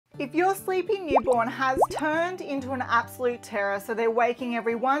If your sleepy newborn has turned into an absolute terror, so they're waking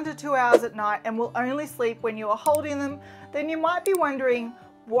every 1 to 2 hours at night and will only sleep when you are holding them, then you might be wondering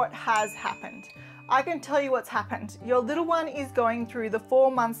what has happened. I can tell you what's happened. Your little one is going through the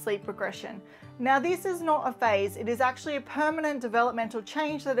 4-month sleep regression. Now this is not a phase, it is actually a permanent developmental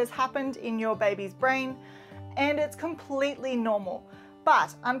change that has happened in your baby's brain, and it's completely normal.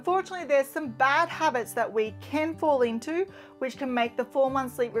 But unfortunately there's some bad habits that we can fall into which can make the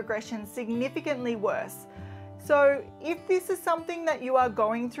 4-month sleep regression significantly worse. So if this is something that you are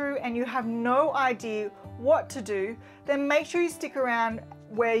going through and you have no idea what to do, then make sure you stick around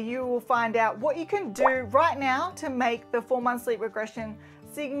where you will find out what you can do right now to make the 4-month sleep regression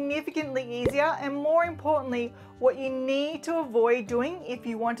significantly easier, and more importantly, what you need to avoid doing if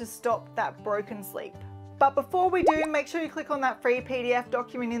you want to stop that broken sleep. But before we do, make sure you click on that free PDF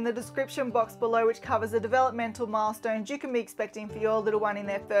document in the description box below, which covers the developmental milestones you can be expecting for your little one in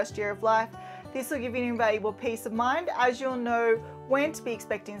their first year of life. This will give you invaluable peace of mind, as you'll know when to be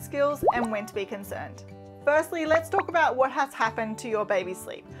expecting skills and when to be concerned. Firstly, let's talk about what has happened to your baby's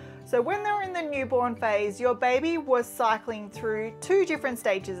sleep. So when they were in the newborn phase, your baby was cycling through 2 different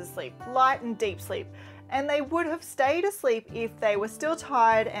stages of sleep, light and deep sleep. And they would have stayed asleep if they were still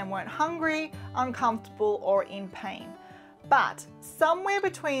tired and weren't hungry, uncomfortable, or in pain. But somewhere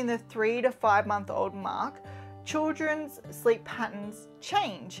between the 3 to 5 month old mark, children's sleep patterns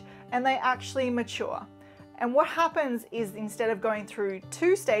change and they actually mature. And what happens is, instead of going through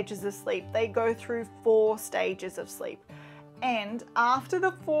 2 stages of sleep, they go through 4 stages of sleep. And after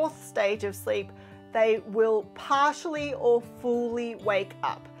the 4th stage of sleep, they will partially or fully wake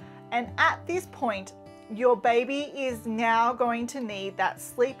up. And at this point, your baby is now going to need that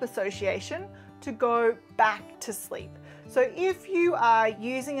sleep association to go back to sleep. So if you are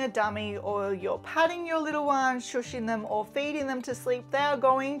using a dummy, or you're patting your little one, shushing them, or feeding them to sleep, they are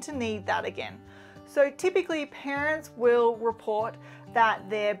going to need that again. So typically parents will report that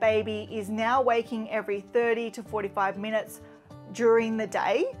their baby is now waking every 30 to 45 minutes during the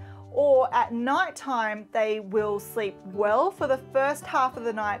day, or at night time they will sleep well for the first half of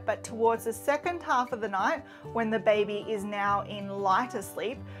the night, but towards the second half of the night, when the baby is now in lighter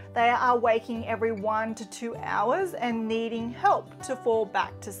sleep, they are waking every 1 to 2 hours and needing help to fall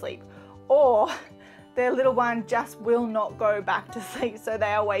back to sleep. Or their little one just will not go back to sleep, so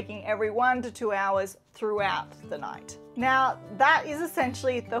they are waking every 1 to 2 hours throughout the night. Now that is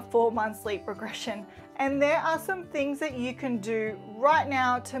essentially the 4-month sleep regression, and there are some things that you can do right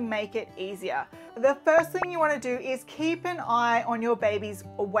now to make it easier. The first thing you want to do is keep an eye on your baby's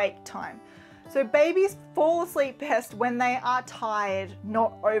awake time. So babies fall asleep best when they are tired,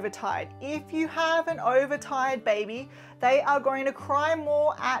 not overtired. If you have an overtired baby, they are going to cry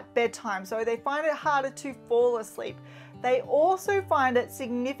more at bedtime, so they find it harder to fall asleep. They also find it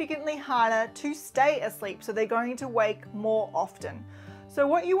significantly harder to stay asleep, so they're going to wake more often. So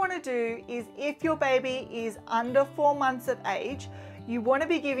what you want to do is, if your baby is under 4 months of age, you want to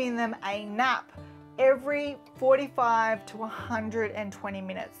be giving them a nap every 45 to 120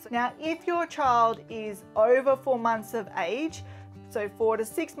 minutes. Now, if your child is over 4 months of age, so 4 to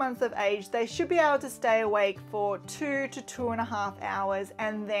 6 months of age, they should be able to stay awake for 2 to 2.5 hours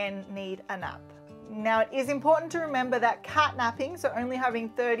and then need a nap. Now, it is important to remember that cat napping, so only having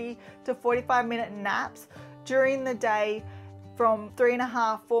 30 to 45 minute naps during the day from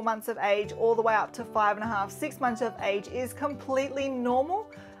 3.5, 4 months of age, all the way up to 5.5, 6 months of age, is completely normal.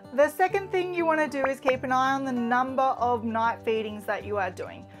 The second thing you want to do is keep an eye on the number of night feedings that you are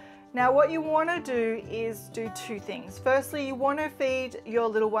doing. Now what you want to do is do 2 things. Firstly, you want to feed your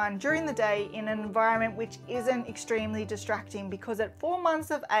little one during the day in an environment which isn't extremely distracting, because at 4 months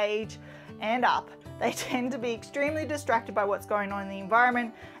of age and up, they tend to be extremely distracted by what's going on in the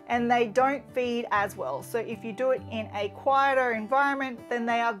environment, and they don't feed as well. So if you do it in a quieter environment, then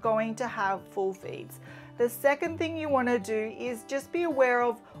they are going to have full feeds. The second thing you want to do is just be aware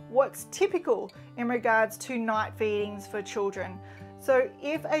of what's typical in regards to night feedings for children. So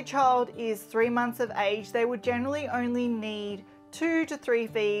if a child is 3 months of age, they would generally only need 2 to 3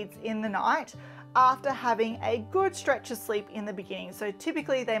 feeds in the night after having a good stretch of sleep in the beginning. So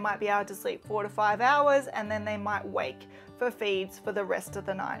typically they might be able to sleep 4 to 5 hours, and then they might wake for feeds for the rest of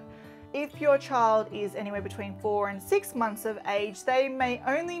the night. If your child is anywhere between 4 and 6 months of age, they may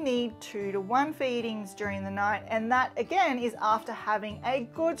only need 2 to 1 feedings during the night, and that again is after having a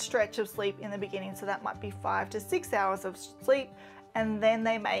good stretch of sleep in the beginning. So that might be 5 to 6 hours of sleep, and then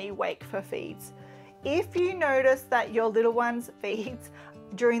they may wake for feeds. If you notice that your little one's feeds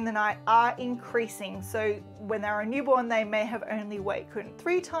during the night are increasing, so when they're a newborn they may have only wakened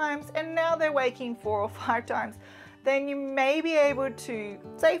 3 times and now they're waking 4 or 5 times, then you may be able to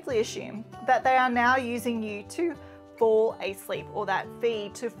safely assume that they are now using you to fall asleep, or that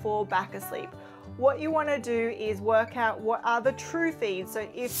feed to fall back asleep. What you want to do is work out what are the true feeds. So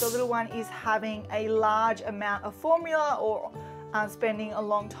if the little one is having a large amount of formula, or spending a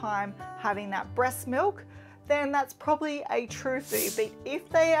long time having that breast milk, then that's probably a true food. But if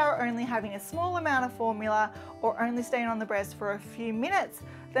they are only having a small amount of formula, or only staying on the breast for a few minutes,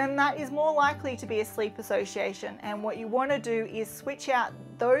 then that is more likely to be a sleep association. And what you want to do is switch out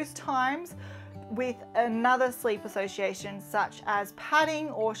those times with another sleep association, such as padding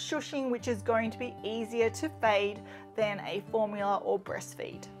or shushing, which is going to be easier to fade than a formula or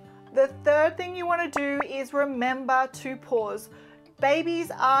breastfeed. The third thing you want to do is remember to pause.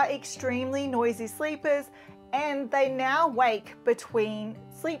 Babies are extremely noisy sleepers, and they now wake between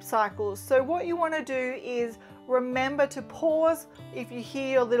sleep cycles. So what you want to do is remember to pause if you hear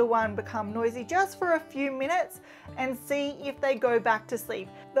your little one become noisy, just for a few minutes, and see if they go back to sleep.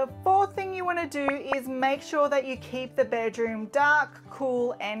 The fourth thing you want to do is make sure that you keep the bedroom dark,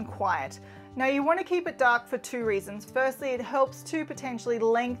 cool, and quiet. Now you want to keep it dark for two reasons. Firstly, it helps to potentially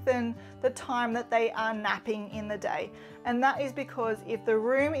lengthen the time that they are napping in the day. And that is because if the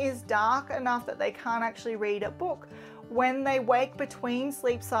room is dark enough that they can't actually read a book, when they wake between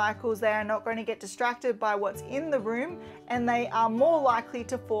sleep cycles, they are not going to get distracted by what's in the room, and they are more likely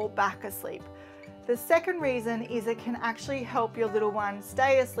to fall back asleep. The second reason is it can actually help your little one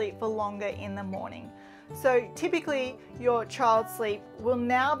stay asleep for longer in the morning. So typically your child's sleep will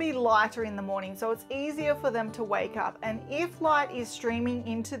now be lighter in the morning, so it's easier for them to wake up. And if light is streaming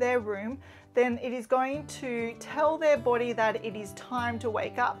into their room, then it is going to tell their body that it is time to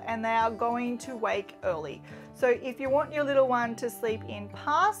wake up, and they are going to wake early. So if you want your little one to sleep in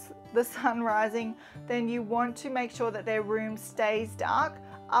past the sun rising, then you want to make sure that their room stays dark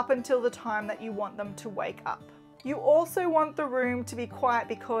up until the time that you want them to wake up. You also want the room to be quiet,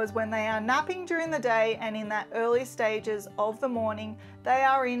 because when they are napping during the day and in that early stages of the morning, they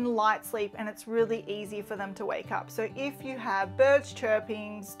are in light sleep, and it's really easy for them to wake up. So if you have birds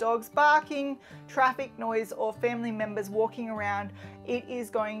chirping, dogs barking, traffic noise, or family members walking around, it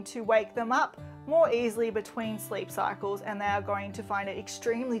is going to wake them up more easily between sleep cycles, and they are going to find it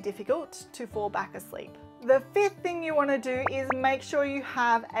extremely difficult to fall back asleep. The fifth thing you want to do is make sure you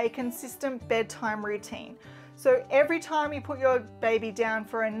have a consistent bedtime routine. So every time you put your baby down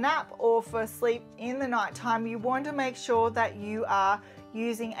for a nap or for sleep in the nighttime, you want to make sure that you are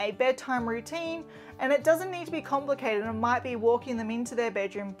using a bedtime routine, and it doesn't need to be complicated. It might be walking them into their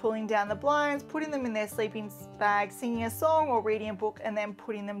bedroom, pulling down the blinds, putting them in their sleeping bag, singing a song or reading a book, and then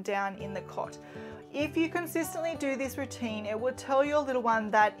putting them down in the cot. If you consistently do this routine, it will tell your little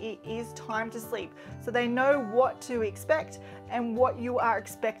one that it is time to sleep, so they know what to expect and what you are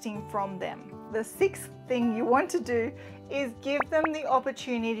expecting from them. The sixth thing you want to do is give them the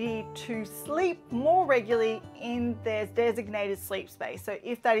opportunity to sleep more regularly in their designated sleep space. So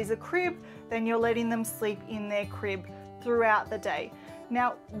if that is a crib, then you're letting them sleep in their crib throughout the day.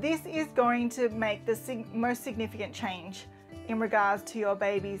 Now, this is going to make the most significant change in regards to your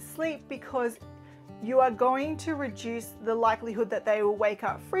baby's sleep, because you are going to reduce the likelihood that they will wake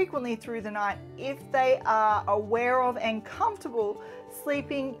up frequently through the night if they are aware of and comfortable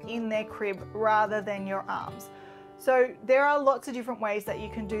sleeping in their crib rather than your arms. So there are lots of different ways that you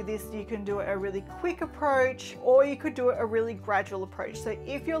can do this. You can do it a really quick approach, or you could do it a really gradual approach. So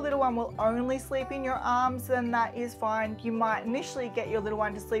if your little one will only sleep in your arms, then that is fine. You might initially get your little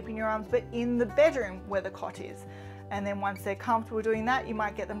one to sleep in your arms, but in the bedroom where the cot is. And then once they're comfortable doing that, you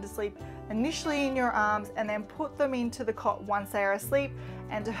might get them to sleep initially in your arms and then put them into the cot once they are asleep.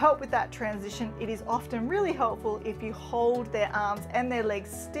 And to help with that transition, it is often really helpful if you hold their arms and their legs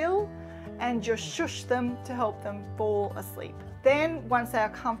still and just shush them to help them fall asleep. Then once they are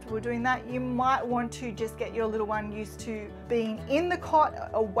comfortable doing that, you might want to just get your little one used to being in the cot,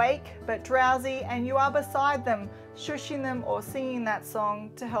 awake but drowsy, and you are beside them, shushing them or singing that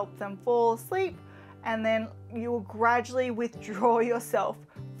song to help them fall asleep. And then you will gradually withdraw yourself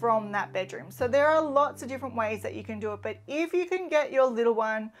from that bedroom. So there are lots of different ways that you can do it, but if you can get your little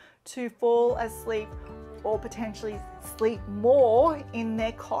one to fall asleep or potentially sleep more in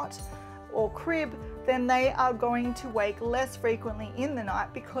their cot or crib, then they are going to wake less frequently in the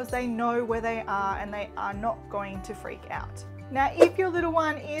night, because they know where they are and they are not going to freak out. Now, if your little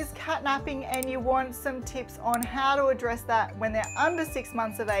one is catnapping and you want some tips on how to address that when they're under 6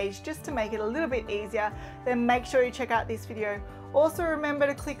 months of age, just to make it a little bit easier, then make sure you check out this video. Also, remember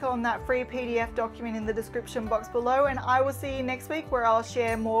to click on that free PDF document in the description box below, and I will see you next week, where I'll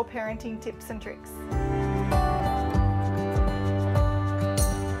share more parenting tips and tricks.